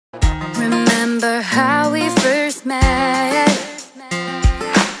Remember how we first met?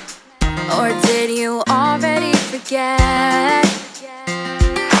 Or did you already forget?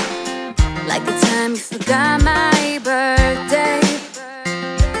 Like the time you forgot my birthday.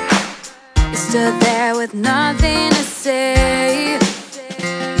 You stood there with nothing to say.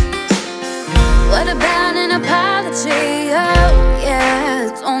 What about an apology? Oh yeah,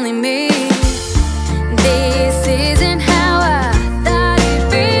 it's only me. This isn't how I thought it'd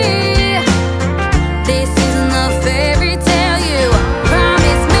be. This isn't the fairy tale you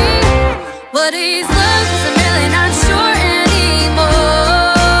promised me. What is love? 'Cause I'm really not sure anymore.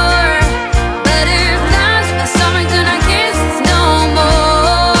 Butterflies in my stomach, then I guess it's no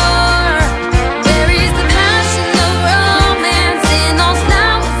more. Where is the passion, the romance in those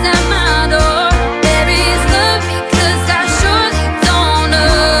flowers at my door? Where is love? Because I surely don't know.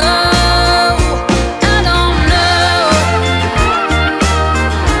 I don't know.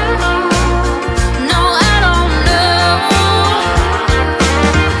 No, I don't know.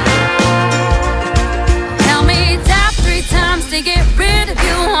 Tell me tap 3 times to get rid of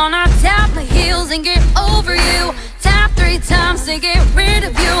you. Wanna tap my heels and get over you. Tap 3 times to get rid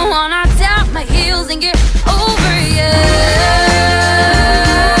of you. Wanna tap my heels and get over you.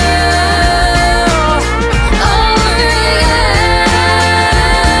 Over you.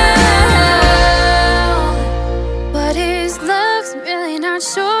 What is love? 'Cause I'm really not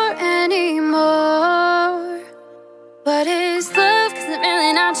sure anymore. What is love? 'Cause I'm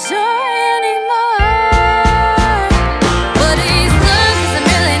really not sure anymore. What is love? 'Cause I'm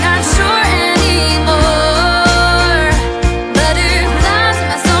really not sure anymore. Butterflies in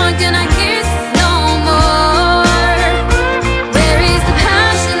my stomach, and I guess it's no more. Where is the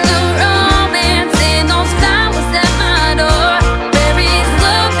passion, the romance in those flowers at my door? Where is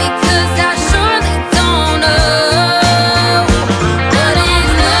love? Because I surely don't know. What is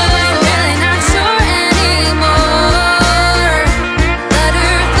love? 'Cause I'm really not sure anymore.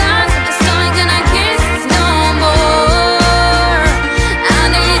 Butterflies in my stomach, and I guess it's no more. I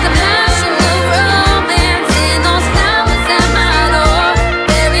need the passion, the romance in those flowers at my door.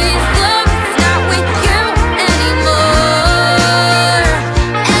 Where is love? It's not with you anymore.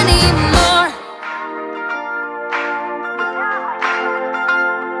 Anymore.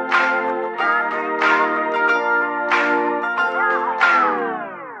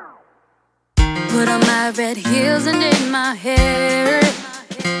 Put on my red heels and did my hair.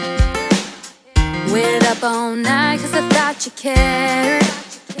 Waited up all night 'cause I thought you cared.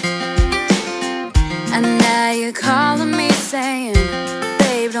 And now you're calling me saying,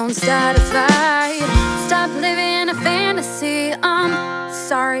 babe, don't start a fight. Stop living a fantasy. I'm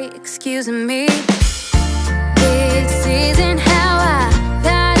sorry, excuse me. This isn't how I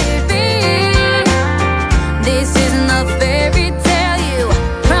thought it'd be. This isn't the fairy tale you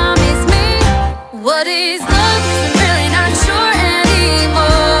promised me. What is love? 'Cause I'm really not sure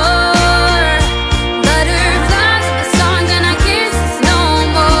anymore. Butterflies in my song, and I guess it's no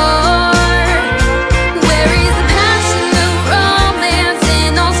more. Where is the passion, the romance in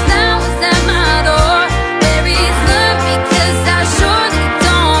those flowers at my door? Where is love? Because I surely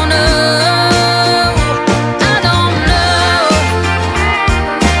don't know. I don't know.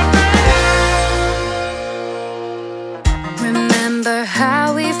 Remember how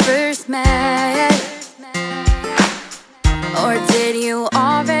we first met? Or did you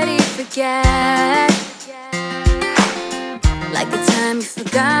already forget? Like the time you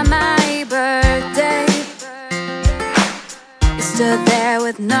forgot my birthday. You stood there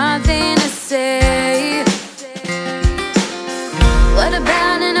with nothing to say. What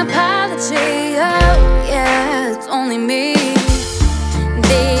about an apology? Oh yeah, it's only me.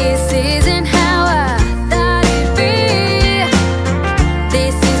 This